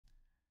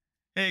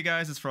Hey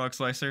guys, it's Frog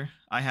Slicer.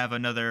 I have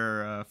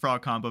another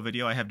frog combo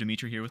video. I have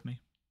Dmitri here with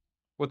me.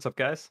 What's up,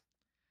 guys?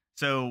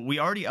 So we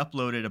already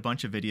uploaded a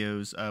bunch of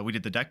videos. We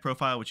did the deck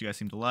profile, which you guys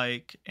seem to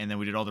like, and then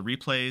we did all the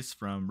replays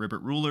from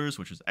Ribbit Rulers,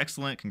 which was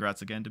excellent.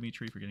 Congrats again,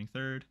 Dmitri, for getting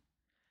third.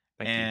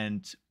 Thank you.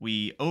 And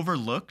we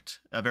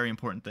overlooked a very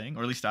important thing,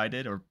 or at least I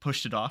did, or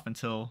pushed it off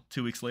until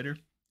 2 weeks later,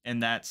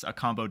 and that's a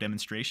combo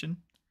demonstration.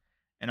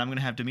 And I'm going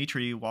to have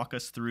Dmitri walk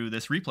us through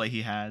this replay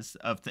he has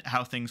of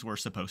how things were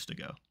supposed to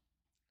go.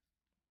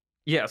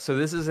 Yeah, so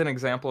this is an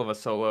example of a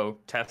solo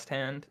test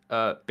hand,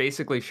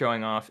 basically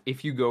showing off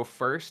if you go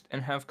first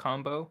and have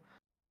combo,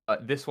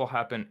 this will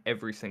happen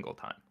every single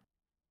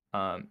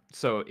time.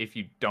 So if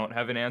you don't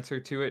have an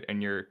answer to it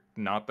and you're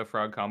not the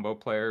frog combo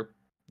player,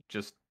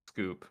 just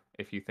scoop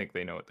if you think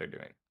they know what they're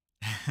doing.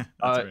 That's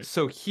right.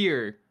 So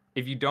here,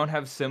 if you don't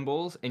have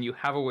symbols and you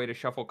have a way to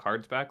shuffle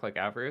cards back like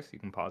Avarice, you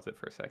can pause it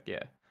for a sec,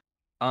 yeah.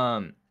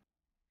 Um,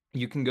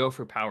 you can go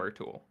for Power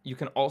Tool. You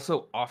can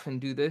also often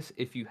do this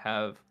if you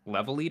have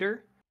Level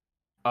Leader.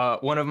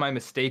 One of my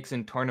mistakes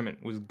in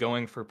tournament was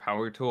going for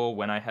Power Tool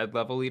when I had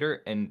Level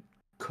Leader and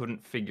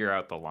couldn't figure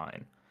out the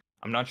line.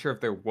 I'm not sure if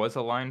there was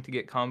a line to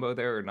get combo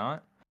there or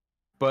not.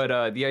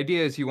 But the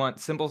idea is you want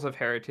Symbols of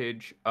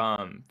Heritage,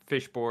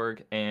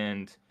 Fishborg,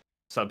 and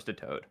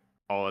Substitoad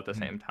all at the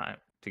same time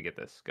to get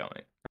this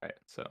going. Right,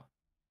 so...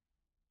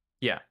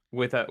 Yeah,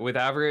 with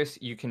Avarice,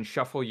 you can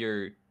shuffle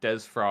your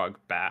Des Frog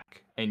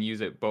back and use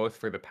it both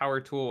for the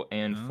Power Tool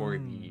and for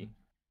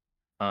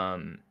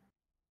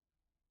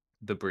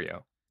the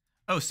Brio.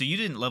 Oh, so you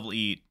didn't level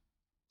eat.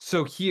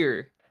 So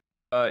here,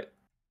 uh,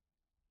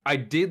 I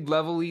did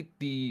level eat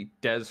the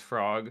Des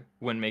Frog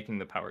when making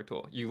the Power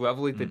Tool. You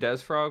level eat the Des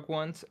Frog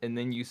once, and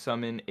then you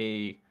summon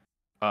a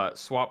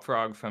Swap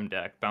Frog from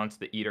deck, bounce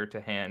the Eater to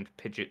hand,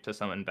 pitch it to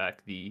summon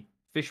back the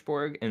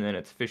Fishborg, and then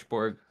it's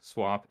Fishborg,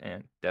 Swap,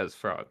 and Des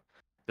Frog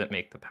that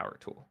make the Power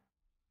Tool.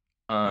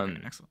 Okay,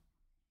 excellent.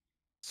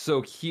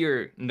 So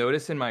here,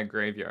 notice in my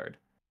graveyard,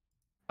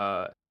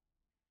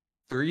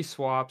 3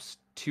 swaps,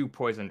 2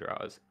 poison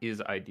draws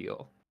is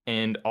ideal,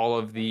 and all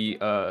of the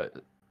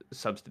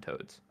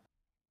Substitoads.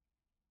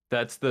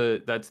 That's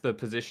the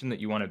position that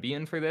you want to be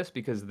in for this,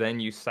 because then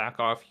you sack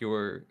off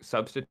your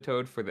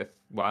Substitoad for the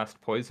last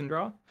poison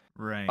draw.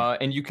 Right.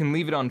 And you can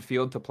leave it on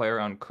field to play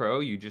around Crow.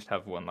 You just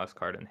have one less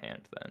card in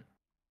hand then.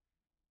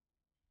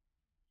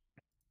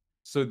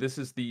 So this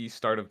is the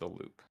start of the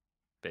loop,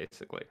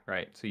 basically,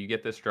 right? So you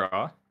get this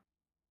draw,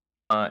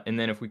 and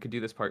then if we could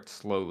do this part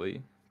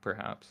slowly,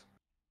 perhaps.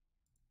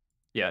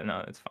 Yeah,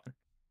 no, it's fine.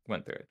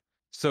 Went through it.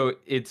 So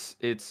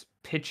it's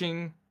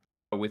pitching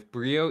with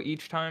Brio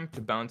each time to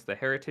bounce the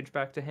Heritage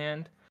back to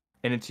hand,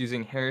 and it's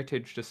using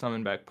Heritage to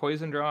summon back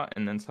Poison Draw,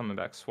 and then summon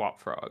back Swap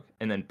Frog,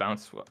 and then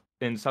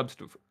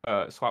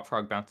Swap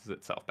Frog bounces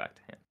itself back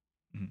to hand.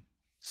 Mm-hmm.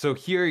 So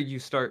here you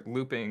start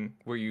looping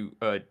where you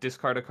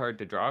discard a card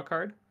to draw a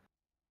card.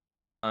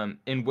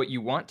 And what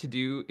you want to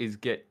do is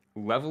get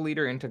Level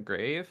Leader into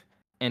grave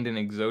and an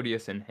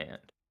Exodius in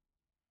hand.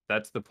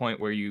 That's the point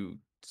where you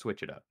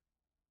switch it up.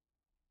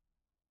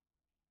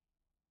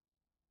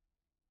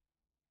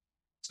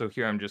 So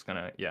here I'm just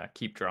gonna,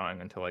 keep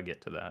drawing until I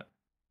get to that.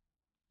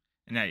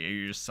 And now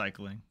you're just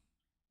cycling.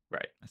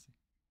 Right.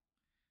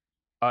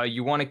 I see.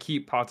 You want to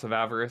keep Pots of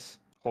Avarice,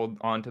 hold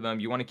on to them.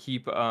 You want to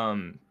keep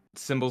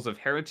Symbols of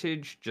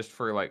Heritage, just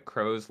for like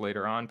crows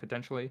later on,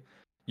 potentially.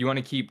 You want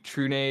to keep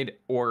Trunade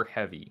or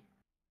Heavy.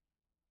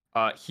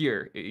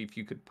 Here, if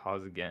you could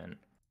pause again.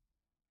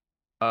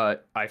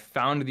 I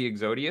found the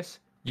Exodius.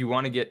 You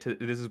want to get to,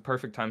 this is a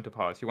perfect time to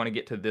pause. You want to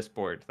get to this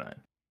board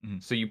then.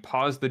 So you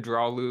pause the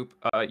draw loop,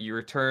 you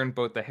return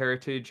both the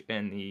Heritage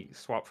and the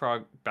Swap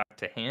Frog back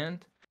to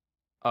hand.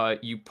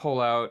 You pull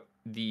out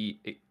the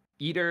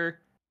Eater,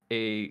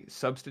 a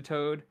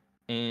Substitoad,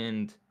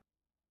 and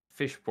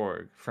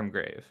Fishborg from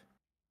grave,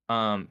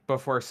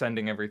 before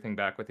sending everything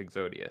back with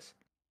Exodius.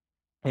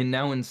 And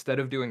now instead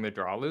of doing the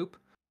draw loop,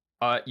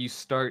 you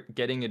start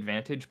getting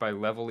advantage by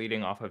level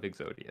leading off of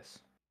Exodius.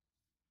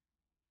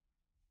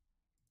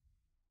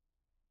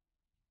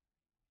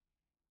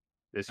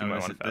 This you might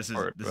want to fast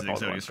forward with all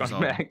the ones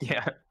coming back.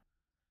 Yeah.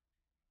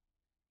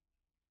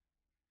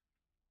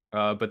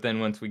 But then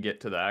once we get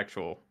to the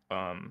actual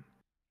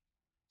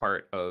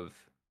part of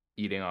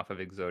eating off of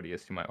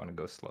Exodius, you might want to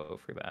go slow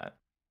for that.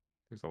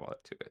 There's a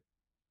lot to it.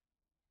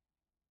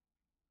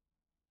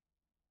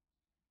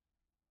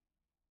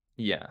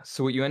 Yeah,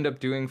 so what you end up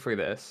doing for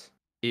this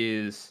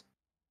is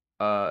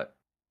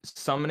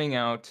summoning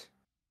out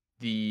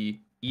the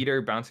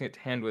Eater, bouncing it to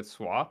hand with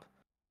Swap,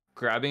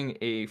 grabbing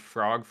a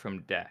Frog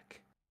from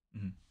deck.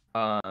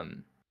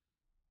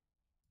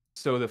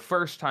 So the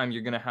first time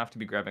you're going to have to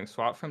be grabbing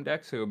Swap from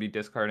deck, so you'll be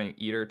discarding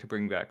Eater to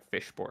bring back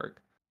Fishborg.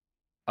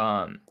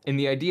 And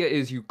the idea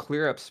is you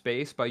clear up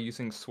space by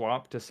using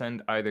Swap to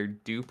send either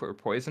Dupe or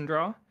Poison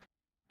Draw,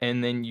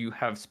 and then you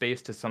have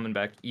space to summon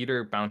back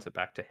Eater, bounce it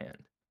back to hand.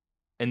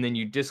 And then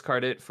you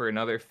discard it for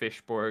another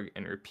Fishborg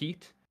and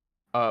repeat.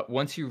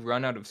 Once you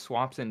run out of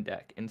swaps in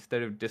deck,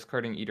 instead of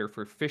discarding Eater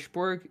for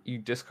Fishborg, you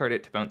discard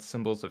it to bounce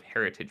Symbols of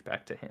Heritage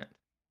back to hand.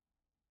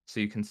 So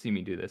you can see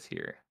me do this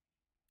here.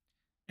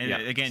 And Yeah,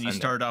 again, you send it.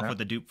 started off with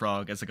the dupe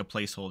frog as like a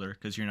placeholder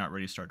because you're not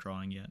ready to start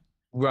drawing yet.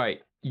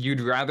 Right.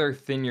 You'd rather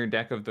thin your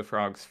deck of the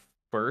frogs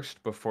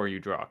first before you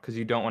draw, because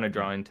you don't want to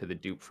draw into the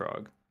dupe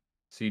frog.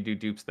 So you do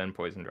dupes, then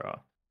poison draw.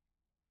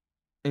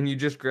 And you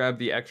just grab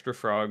the extra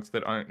frogs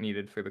that aren't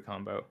needed for the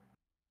combo.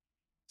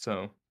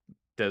 So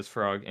Des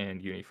Frog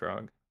and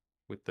Unifrog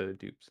with the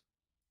dupes.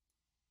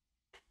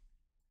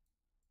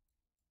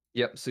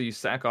 Yep, so you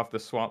sack off the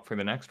swap for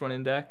the next one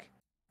in deck.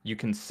 You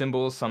can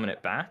symbol summon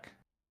it back.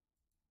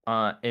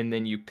 And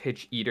then you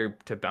pitch Eater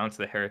to bounce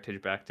the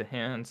heritage back to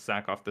hand,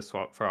 sack off the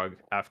swap frog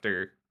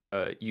after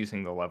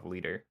using the level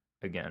leader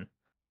again.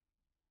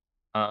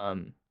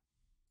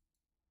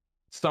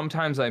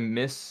 Sometimes I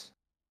miss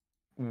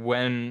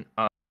when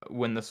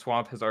the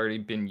swap has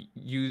already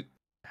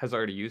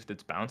used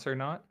its bounce or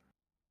not.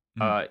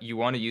 You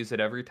want to use it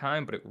every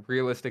time, but it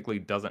realistically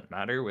doesn't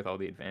matter with all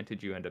the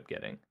advantage you end up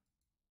getting.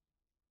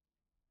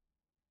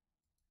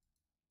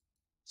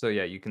 So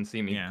yeah, you can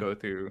see me go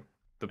through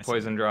the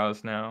poison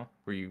draws now,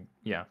 where you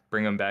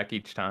bring them back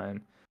each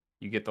time.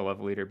 You get the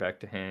level leader back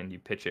to hand. You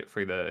pitch it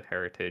for the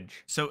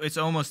heritage. So it's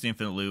almost the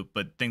infinite loop,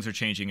 but things are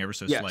changing ever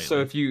so slightly. So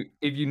if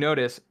you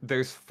notice,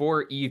 there's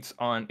 4 eats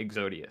on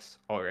Exodius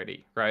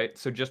already, right?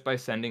 So just by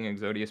sending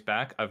Exodius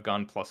back, I've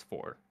gone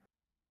 +4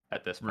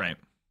 at this point.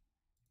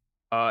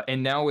 Right.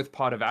 And now with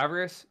Pot of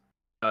Avarice,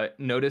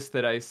 notice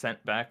that I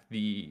sent back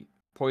the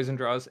poison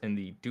draws and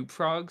the dupe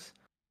frogs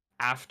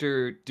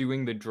after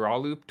doing the draw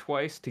loop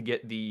twice to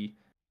get the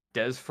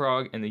Des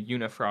Frog and the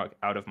Unifrog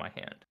out of my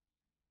hand.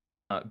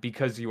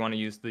 Because you want to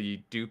use the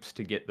dupes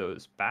to get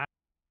those back.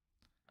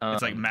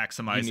 It's like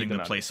maximizing the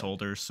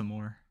placeholders some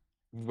more.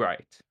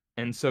 Right.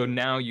 And so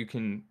now you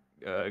can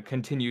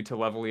continue to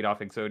level lead off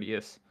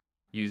Exodius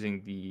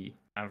using the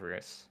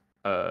Avarice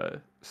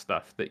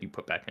stuff that you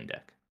put back in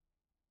deck.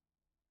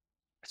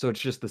 So it's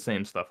just the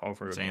same stuff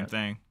over again. Same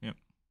thing, yep.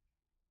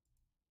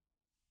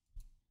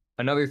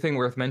 Another thing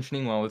worth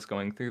mentioning while it's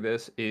going through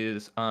this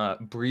is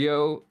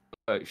Brio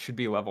should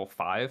be level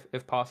 5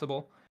 if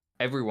possible.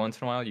 Every once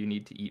in a while you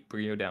need to eat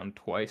Brio down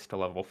twice to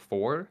level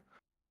 4.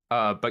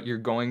 But you're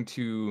going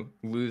to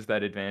lose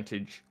that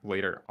advantage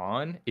later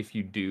on if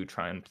you do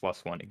try and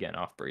 +1 again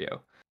off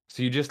Brio.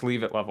 So you just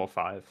leave it level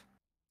 5.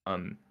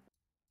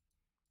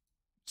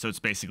 So it's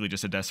basically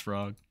just a Des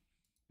Frog?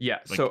 Yeah,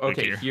 so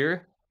okay,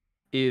 here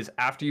is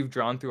after you've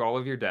drawn through all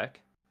of your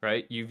deck,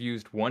 right? You've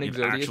used one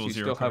Exodius, you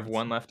still have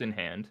one left in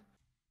hand.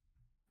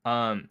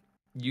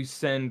 You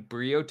send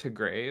Brio to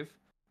grave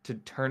to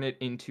turn it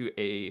into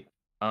a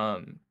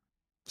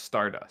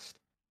Stardust.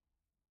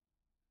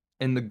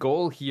 And the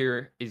goal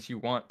here is you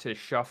want to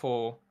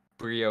shuffle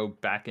Brio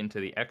back into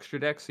the extra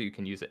deck so you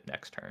can use it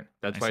next turn.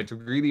 That's why it's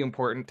really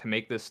important to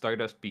make this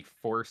Stardust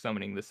before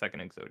summoning the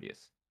second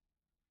Exodius.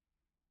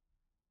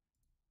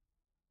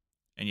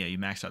 And yeah, you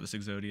maxed out this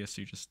Exodius,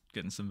 so you're just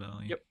getting some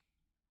value. Yep.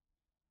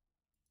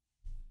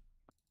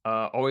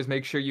 Always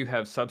make sure you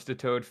have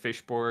Substitoad,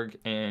 Fishborg,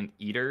 and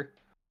Eater.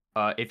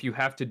 If you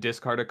have to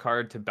discard a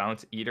card to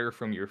bounce Eater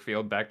from your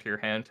field back to your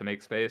hand to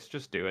make space,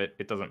 just do it.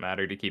 It doesn't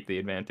matter to keep the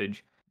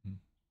advantage.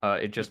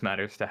 It just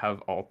matters to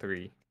have all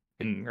 3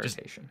 in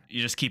rotation.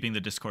 You're just keeping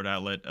the Discord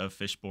outlet of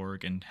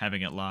Fishborg and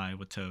having it lie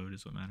with Toad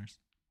is what matters.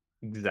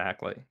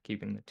 Exactly.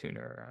 Keeping the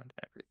tuner around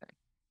everything.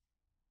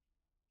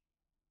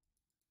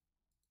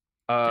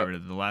 Get rid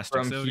of the last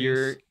from Exodius.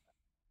 Here,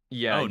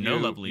 yeah, no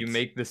level you eats.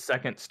 make the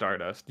second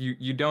Stardust.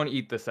 You don't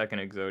eat the second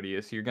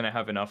Exodius. You're going to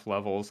have enough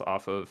levels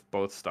off of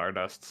both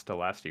Stardusts to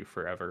last you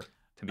forever,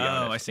 to be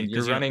honest. I see. And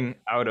you're running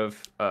out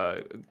of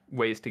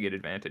ways to get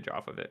advantage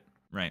off of it.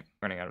 Right.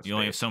 Running out of space. You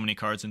only have so many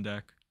cards in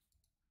deck.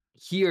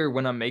 Here,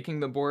 when I'm making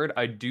the board,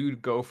 I do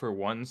go for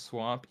one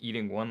swap,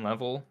 eating 1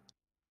 level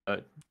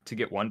to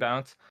get 1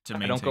 bounce.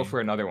 I don't go for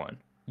another one.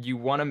 You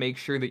want to make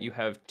sure that you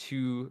have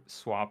 2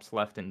 swaps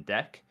left in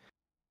deck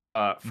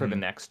for the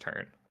next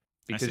turn.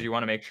 Because you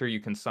want to make sure you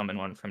can summon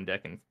one from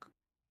deck and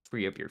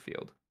free up your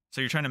field.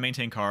 So you're trying to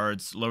maintain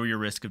cards, lower your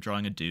risk of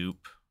drawing a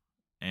dupe,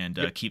 and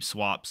keep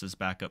swaps as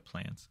backup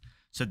plans.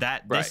 So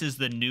this is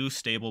the new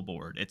stable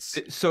board. This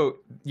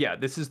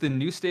is the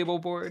new stable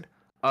board.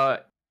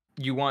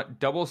 You want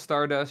double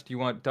Stardust, you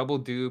want double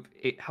dupe.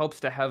 It helps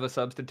to have a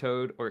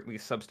Substitoad, or at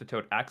least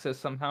Substitoad access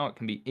somehow. It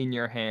can be in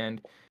your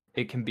hand.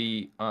 It can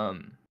be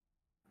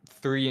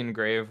 3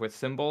 engrave with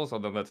symbols,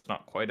 although that's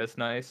not quite as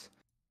nice.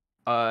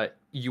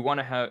 You want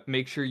to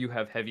make sure you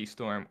have Heavy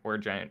Storm or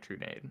Giant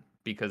Trunade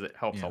because it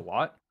helps a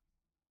lot.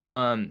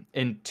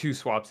 And 2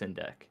 swaps in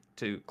deck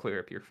to clear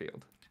up your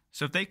field.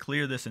 So if they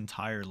clear this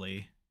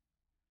entirely,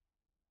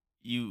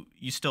 you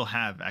still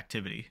have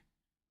activity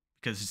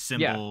because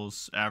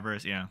symbols,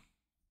 avarice,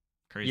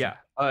 crazy. Yeah.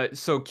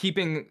 So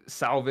keeping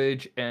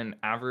salvage and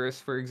avarice,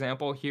 for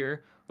example,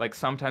 here, like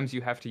sometimes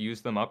you have to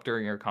use them up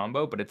during your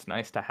combo, but it's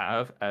nice to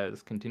have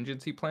as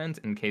contingency plans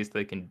in case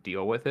they can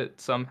deal with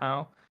it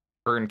somehow.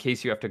 Or in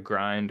case you have to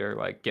grind or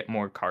like get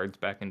more cards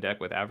back in deck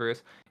with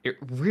avarice. It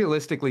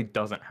realistically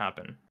doesn't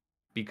happen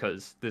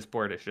because this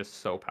board is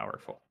just so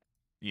powerful.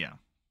 Yeah.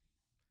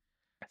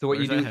 So what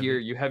you do here,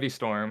 you Heavy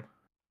Storm.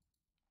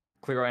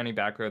 clear out any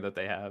back row that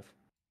they have.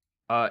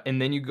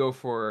 And then you go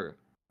for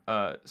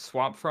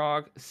Swap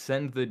Frog,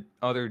 send the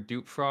other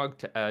Dupe Frog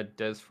to add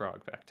Des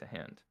Frog back to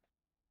hand.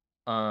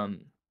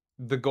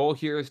 The goal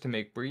here is to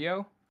make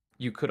Brio.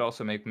 You could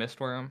also make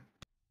Mistworm.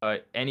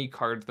 Any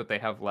cards that they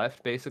have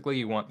left, basically,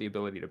 you want the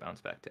ability to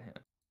bounce back to hand.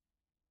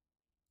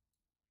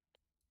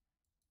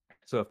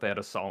 So if they had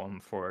a Solemn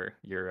for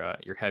your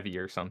heavy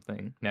or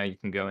something, now you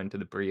can go into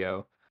the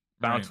Brio,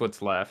 bounce Right.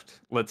 what's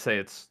left. Let's say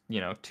it's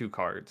 2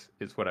 cards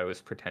is what I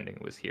was pretending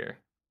was here,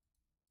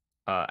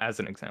 as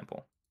an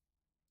example.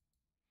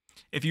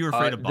 If you were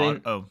afraid of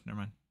Then oh, never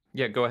mind.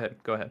 yeah, go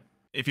ahead.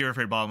 If you're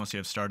afraid of bottomless, you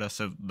have Stardust,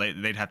 so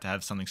they'd have to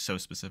have something so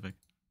specific.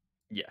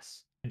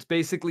 Yes, it's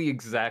basically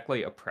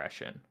exactly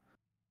Oppression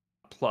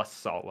plus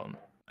Solemn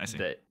I see.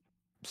 that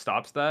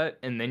stops that,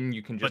 and then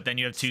you can just But then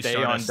you have 2 stay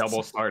on Stardusts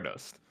double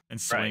Stardust and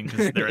swing right.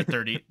 because they're at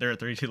 30. They're at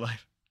 32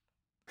 life.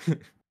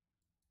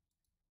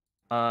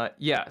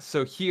 Yeah.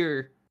 So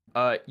here,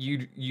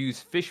 you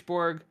use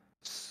Fishborg,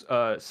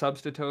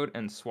 Substitute,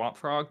 and Swap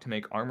Frog to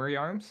make Armory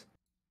Arms,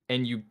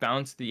 and you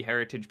bounce the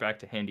heritage back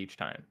to hand each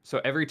time.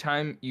 So every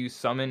time you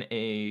summon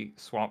a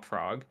Swap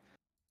Frog,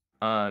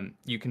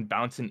 you can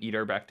bounce an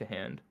Eater back to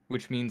hand,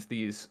 which means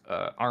these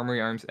Armory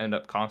Arms end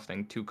up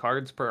costing 2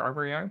 cards per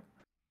Armory Arm.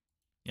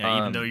 Yeah,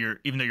 even though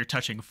you're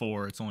touching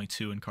 4, it's only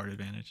 2 in card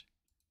advantage.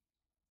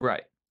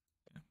 Right.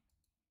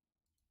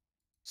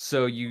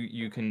 So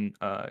you can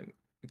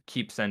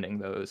keep sending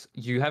those.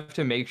 You have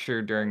to make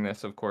sure during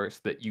this, of course,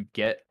 that you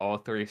get all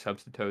 3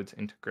 Substitutes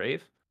into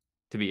grave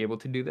to be able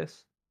to do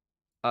this.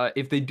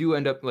 If they do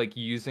end up like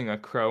using a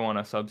Crow on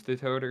a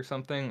Substitute or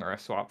something, or a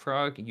Swap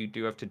Frog, you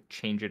do have to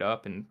change it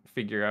up and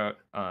figure out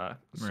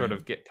sort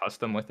of get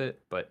custom with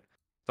it, but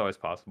it's always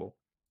possible.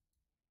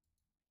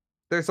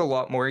 There's a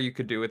lot more you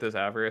could do with this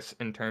Avarice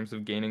in terms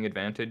of gaining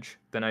advantage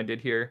than I did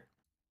here.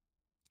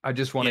 I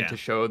just wanted to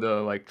show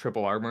the like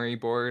triple armory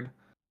board,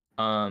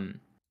 and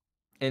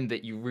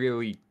that you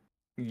really,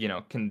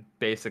 can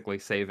basically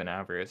save an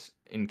Avarice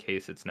in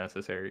case it's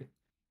necessary.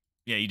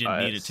 Yeah, you didn't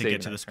need it to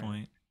get to this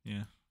point.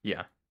 Yeah.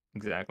 Yeah,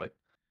 exactly.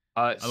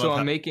 I So love I'm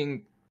how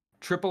making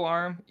triple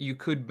arm. You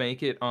could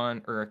make it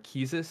on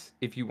Urquisis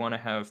if you want to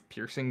have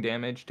piercing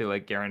damage to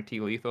like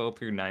guarantee lethal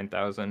through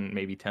 9,000,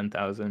 maybe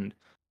 10,000,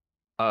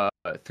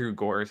 through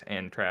Gores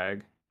and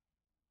Trag.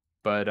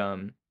 But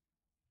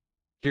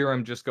here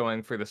I'm just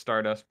going for the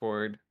Stardust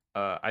board.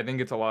 I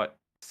think it's a lot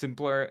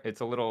simpler.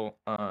 It's a little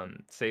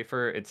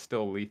safer. It's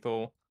still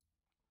lethal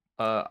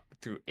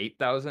through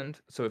 8,000.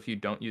 So if you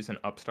don't use an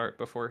upstart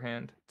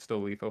beforehand, it's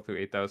still lethal through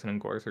 8,000 in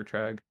Gores or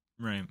Trag.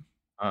 right.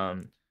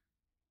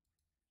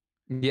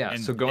 Yeah,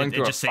 And so going it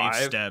through a just saves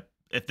 5. step.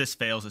 If this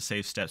fails, it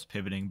saves steps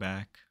pivoting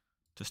back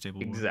to stable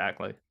board.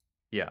 Exactly.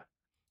 Yeah.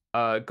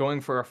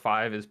 Going for a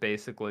 5 is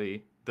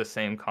basically the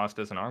same cost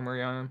as an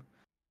armory arm,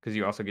 because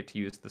you also get to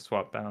use the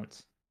swap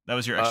bounce. That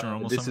was your extra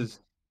normal This summon?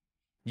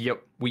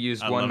 Yep, we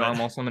used I one love it.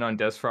 normal summon on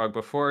Desfrog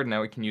before,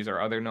 now we can use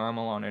our other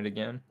normal on it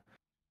again.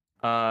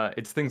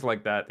 It's things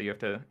like that that you have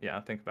to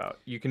think about.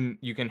 You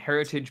can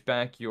heritage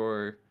back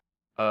your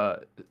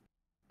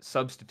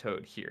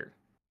substitute here,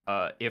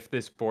 if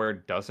this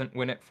board doesn't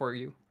win it for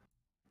you,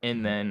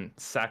 and then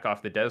sack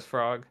off the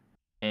Desfrog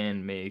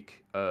and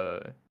make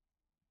a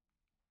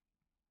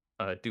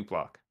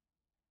Duplock.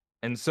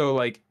 And so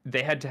like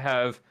they had to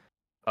have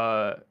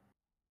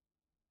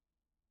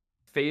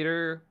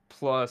Fader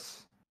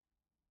plus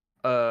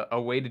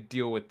a way to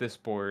deal with this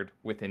board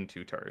within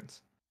 2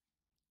 turns,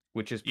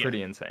 which is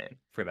pretty insane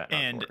for that not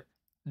to work.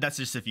 That's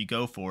just if you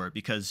go for it,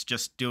 because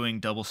just doing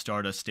double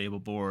Stardust stable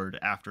board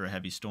after a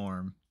heavy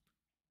storm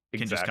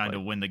can just kind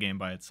of win the game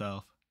by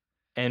itself.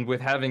 And with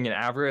having an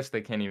Avarice,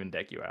 they can't even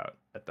deck you out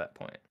at that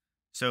point.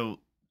 So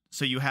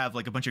you have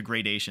like a bunch of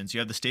gradations. You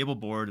have the stable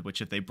board,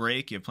 which if they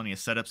break, you have plenty of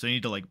setup. So you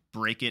need to like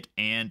break it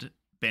and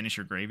banish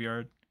your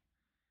graveyard.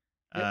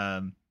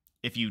 Yep.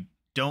 If you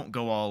don't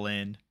go all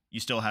in, you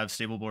still have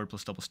stable board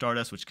plus double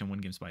Stardust, which can win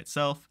games by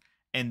itself.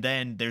 And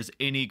then there's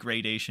any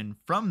gradation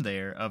from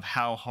there of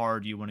how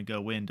hard you want to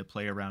go in to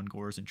play around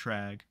Gores and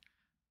Trag.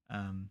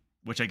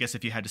 Which I guess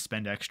if you had to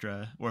spend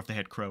extra, or if they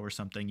had Crow or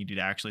something, you need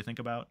to actually think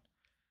about.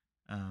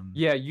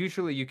 Yeah,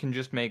 usually you can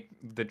just make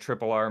the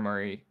triple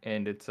armory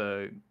and it's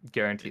a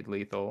guaranteed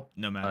lethal.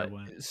 No matter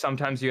what.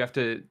 Sometimes you have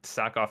to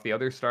sack off the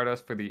other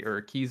Stardust for the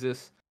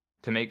Urquisis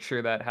to make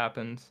sure that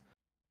happens.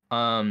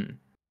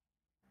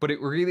 But it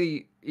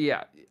really,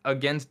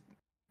 against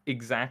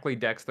exactly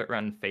decks that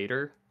run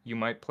Fader, you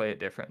might play it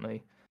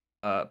differently.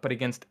 But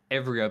against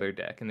every other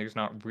deck, and there's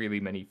not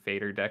really many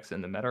Fader decks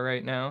in the meta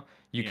right now,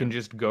 you can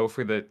just go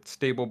for the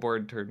stable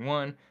board turn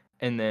 1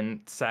 and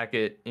then sack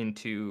it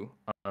into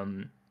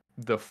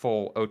the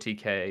full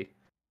OTK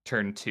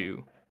turn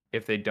 2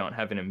 if they don't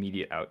have an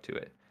immediate out to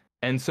it.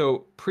 And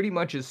so pretty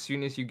much as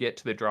soon as you get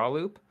to the draw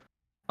loop,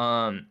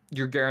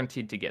 you're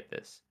guaranteed to get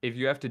this. If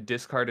you have to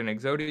discard an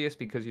Exodius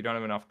because you don't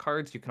have enough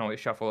cards, you can always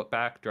shuffle it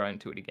back, draw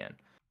into it again.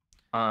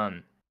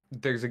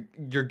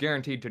 You're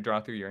guaranteed to draw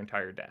through your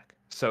entire deck.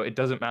 So it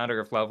doesn't matter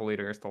if Level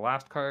Leader is the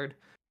last card.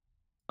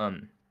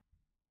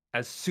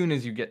 As soon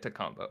as you get to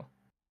combo.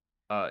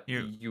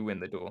 Here, you win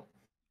the duel.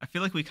 I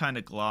feel like we kind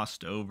of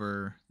glossed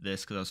over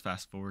this because I was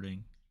fast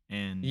forwarding,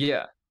 and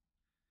Yeah,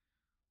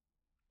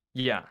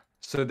 yeah.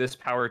 So this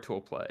power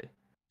tool play.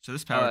 so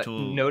this power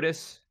tool.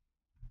 Notice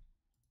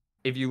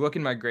if you look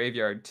in my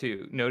graveyard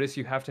too, notice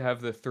you have to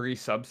have the 3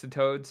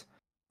 substitutes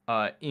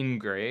in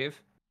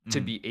grave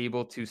to Mhm. be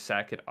able to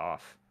sack it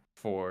off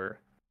for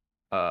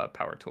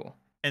power tool.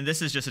 And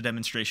this is just a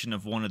demonstration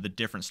of one of the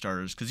different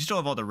starters because you still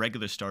have all the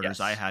regular starters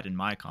I Yes. had in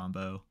my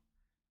combo,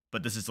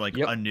 but this is like a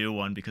Yep. new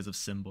one because of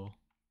symbol.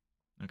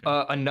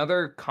 Okay.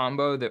 Another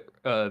combo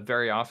that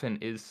very often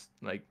is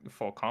like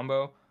full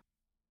combo.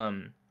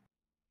 Um,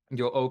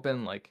 you'll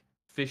open like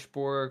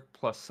Fishborg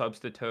plus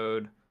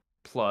Substitute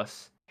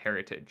plus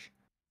Heritage.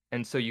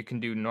 And so you can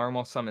do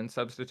normal summon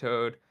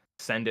Substitute,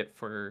 send it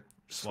for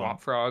Swamp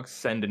Swamp. Frog,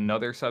 send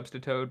another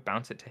Substitute,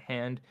 bounce it to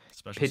hand,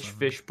 Special pitch summon.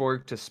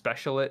 Fishborg to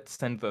special it,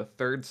 send the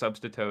third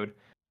Substitute,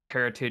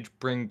 Heritage,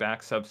 bring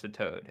back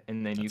Substitute,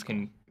 and then you That's cool.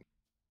 can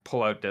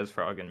pull out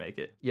Desfrog and make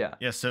it. Yeah.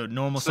 Yeah, so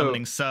normal So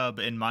summoning sub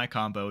in my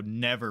combo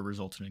never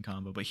resulted in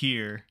combo, but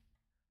here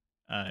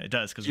it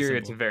does because of here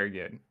it's symbol. very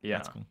good.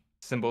 That's Yeah. cool.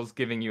 Symbols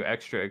giving you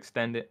extra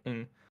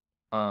extending,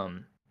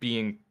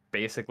 being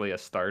basically a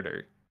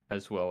starter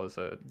as well as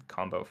a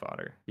combo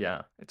fodder.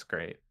 Yeah, it's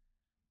great.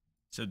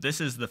 So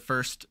this is the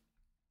first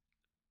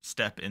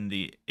step in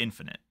the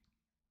infinite,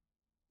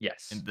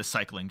 Yes. in the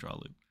cycling draw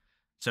loop.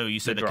 So you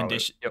The said the draw loop.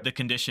 condition Yep. the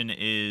condition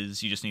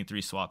is you just need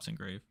 3 swaps in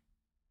grave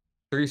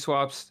 3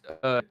 swaps,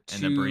 and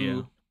the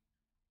Brio. 2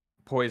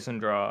 poison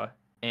draw,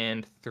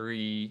 and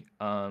 3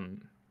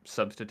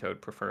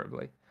 substitute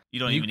preferably. You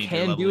don't You even need your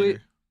can level do it.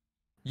 leader.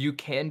 You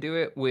can do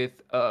it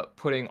with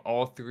putting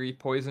all 3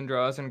 poison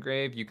draws in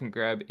grave. You can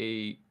grab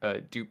a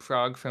dupe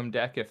frog from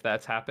deck if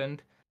that's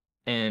happened,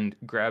 and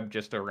grab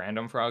just a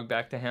random frog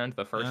back to hand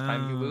the first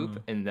time you loop,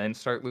 Oh, and then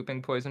start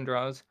looping poison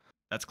draws.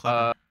 that's clever.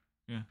 Uh,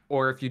 Yeah.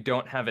 or if you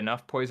don't have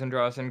enough poison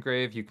draws in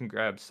grave, you can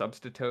grab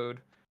Substitute,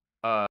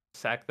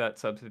 sack that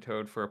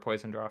Substitute for a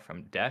poison draw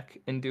from deck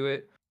and do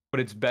it. But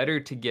it's better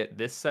to get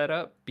this set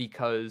up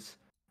because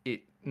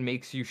it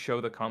makes you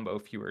show the combo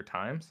fewer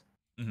times.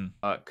 Hmm.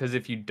 Because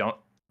if you don't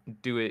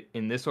do it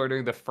in this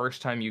order, the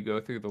first time you go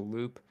through the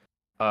loop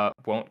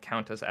won't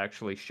count as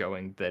actually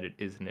showing that it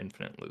is an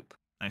infinite loop.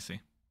 I see.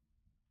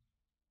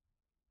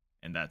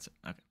 And that's it.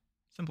 Okay.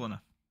 Simple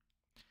enough.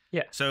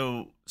 Yeah.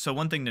 So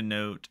one thing to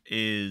note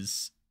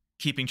is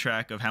keeping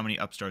track of how many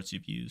upstarts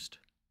you've used.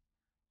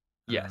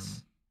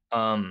 Yes.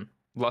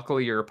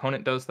 Luckily, your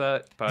opponent does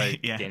that by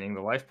Yeah. gaining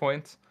the life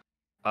points.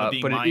 But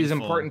being But it is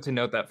mindful. important to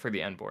note that for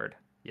the end board.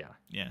 Yeah.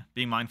 Yeah.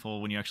 Being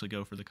mindful when you actually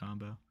go for the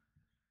combo.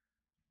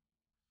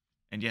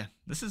 And yeah,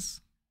 this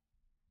is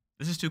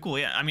too cool.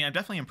 Yeah, I mean, I'm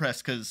definitely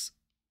impressed because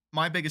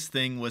my biggest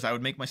thing was I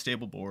would make my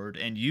stable board,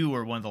 and you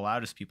were one of the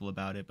loudest people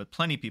about it. But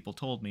plenty of people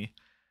told me,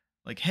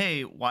 like,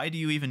 "Hey, why do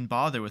you even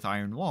bother with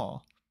Iron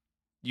Wall?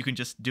 You can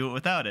just do it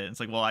without it." It's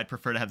like, well, I'd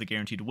prefer to have the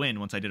guaranteed win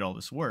once I did all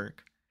this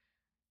work.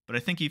 But I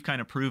think you've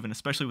kind of proven,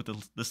 especially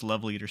with this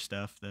level leader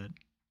stuff, that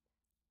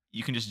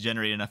you can just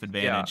generate enough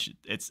advantage.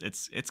 Yeah.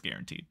 It's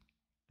guaranteed.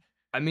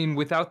 I mean,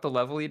 without the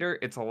level leader,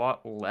 it's a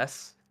lot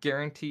less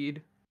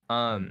guaranteed.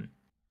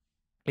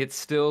 It's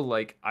still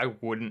like I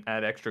wouldn't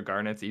add extra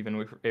garnets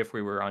even if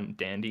we were on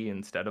Dandy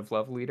instead of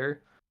level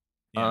leader.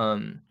 Yeah.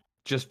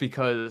 Just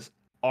because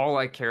all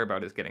I care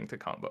about is getting to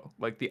combo.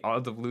 Like the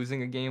odds of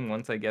losing a game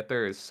once I get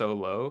there is so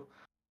low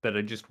that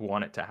I just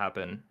want it to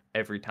happen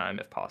every time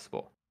if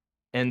possible.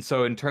 And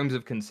so in terms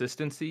of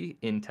consistency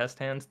in test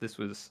hands, this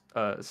was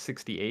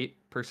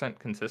 68%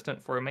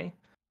 consistent for me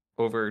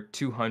over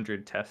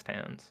 200 test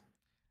hands.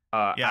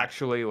 Yeah.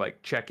 Actually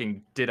like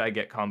checking, did I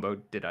get combo?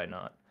 Did I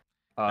not?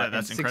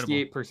 That's and incredible.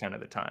 68%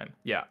 of the time.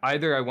 Yeah.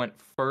 Either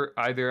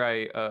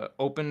I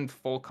opened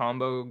full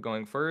combo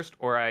going first,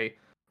 or I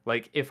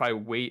like if I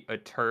wait a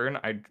turn,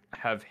 I'd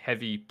have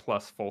heavy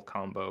plus full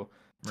combo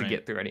to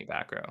get through any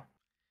back row.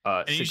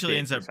 And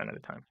 68% of the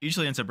time.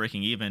 Usually ends up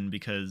breaking even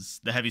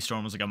because the heavy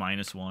storm was like a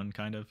 -1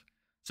 kind of.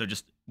 So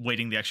just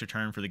waiting the extra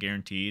turn for the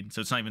guaranteed. So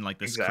it's not even like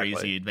this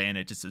crazy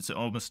advantage. It's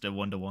almost a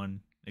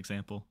 1-to-1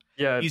 example.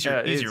 Yeah, easier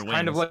it's wins.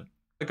 kind of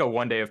like a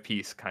 1 day of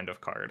peace kind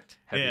of card.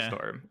 Heavy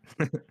storm.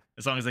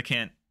 As long as I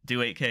can't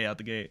do 8K out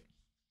the gate.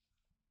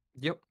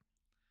 Yep.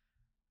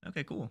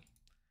 Okay, cool.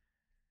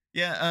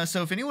 Yeah,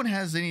 so if anyone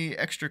has any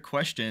extra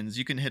questions,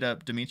 you can hit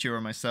up Dmitri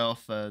or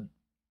myself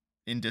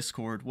in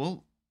Discord.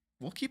 We'll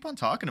keep on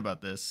talking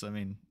about this. I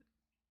mean,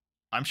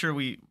 I'm sure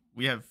we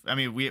have. I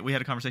mean, we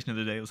had a conversation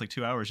the other day. It was like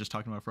 2 hours just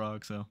talking about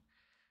Frog. So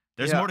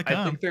there's more to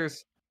come. I think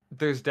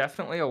there's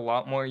definitely a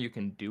lot more you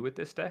can do with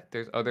this deck.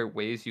 There's other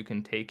ways you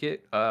can take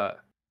it.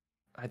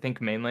 I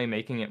think mainly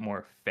making it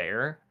more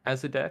fair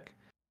as a deck.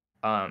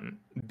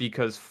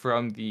 Because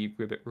from the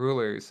Ribbit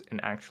Rulers and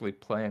actually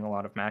playing a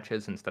lot of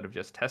matches instead of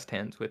just test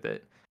hands with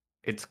it,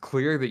 it's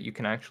clear that you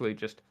can actually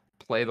just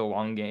play the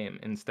long game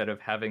instead of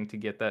having to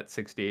get that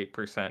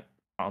 68%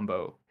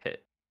 combo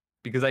hit.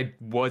 Because I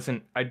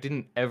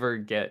didn't ever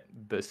get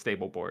the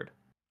stable board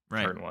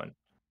turn 1.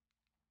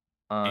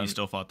 And you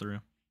still fought through.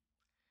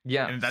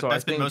 Yeah, And so I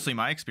that's been think mostly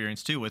my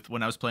experience too with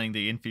when I was playing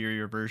the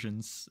inferior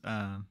versions.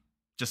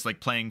 Just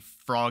like playing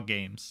frog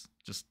games,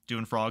 just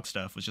doing frog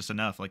stuff was just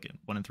enough, like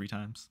 1 in 3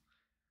 times.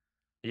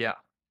 yeah.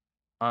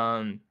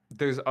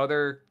 There's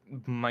other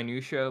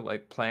minutia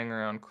like playing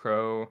around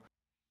Crow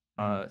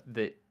Mhm.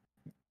 that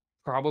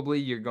probably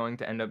you're going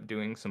to end up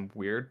doing some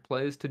weird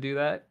plays to do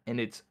that, and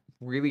it's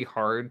really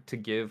hard to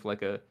give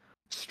like a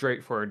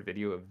straightforward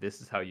video of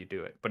this is how you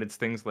do it. But it's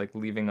things like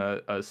leaving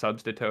a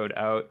substitute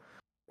out,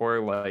 or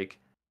like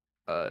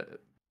uh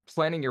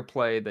planning your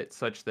play that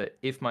such that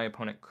if my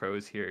opponent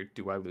crows here,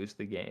 do I lose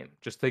the game?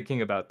 Just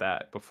thinking about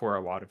that before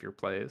a lot of your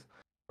plays,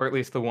 or at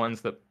least the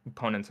ones that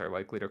opponents are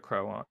likely to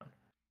crow on.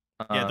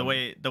 Yeah, Um,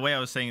 the way I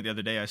was saying it the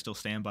other day, I still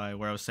stand by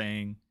where I was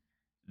saying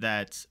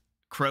that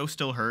Crow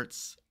still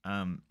hurts.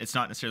 It's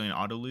not necessarily an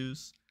auto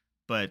lose,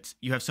 but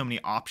you have so many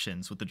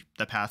options with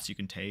the paths you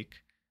can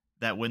take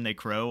that when they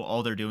Crow,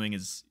 all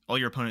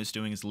your opponent is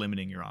doing is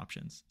limiting your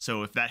options.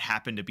 So if that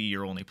happened to be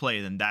your only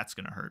play, then that's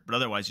gonna hurt. But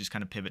otherwise, you just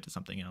kind of pivot to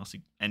something else.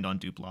 You end on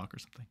dupe lock or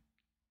something.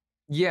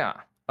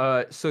 yeah.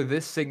 So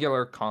this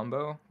singular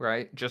combo,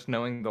 right? Just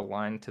knowing the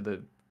line to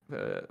the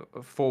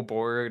full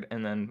board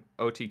and then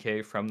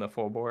OTK from the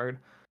full board,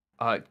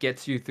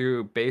 gets you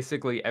through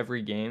basically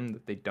every game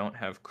that they don't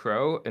have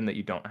Crow and that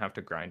you don't have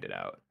to grind it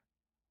out.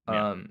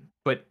 Yeah.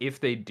 But if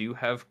they do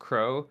have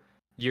Crow,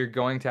 you're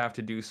going to have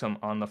to do some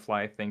on the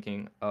fly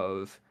thinking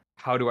of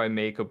how do I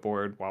make a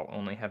board while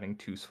only having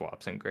 2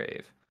 swaps in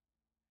grave?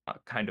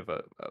 Kind of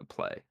a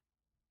play.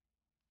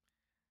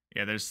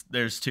 Yeah,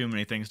 there's too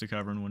many things to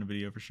cover in one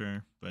video for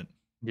sure. But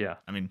Yeah.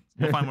 I mean,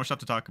 we'll find more stuff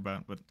to talk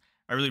about. But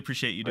I really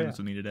appreciate you Oh doing yeah. this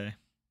with me today.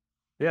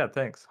 Yeah,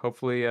 thanks.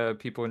 Hopefully,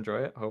 people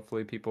enjoy it.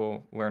 Hopefully,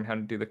 people learn how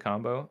to do the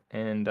combo.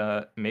 And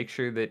make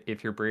sure that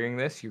if you're bringing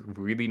this, you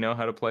really know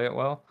how to play it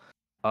well,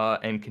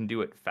 and can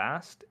do it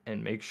fast.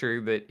 And make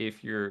sure that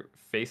if you're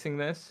facing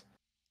this,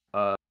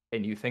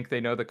 and you think they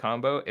know the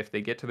combo, if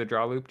they get to the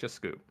draw loop, just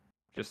scoop.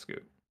 Just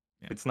scoop.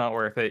 Yeah. It's not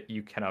worth it.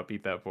 You cannot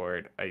beat that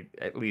board. I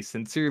at least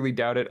sincerely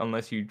doubt it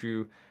unless you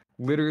drew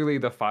literally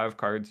the 5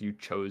 cards you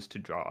chose to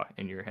draw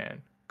in your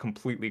hand.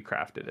 Completely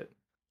crafted it.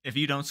 If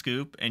you don't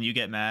scoop and you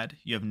get mad,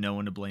 you have no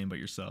one to blame but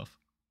yourself.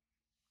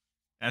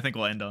 And I think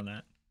we'll end on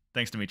that.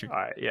 Thanks, Dimitri. All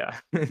right, yeah.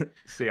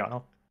 See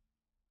y'all.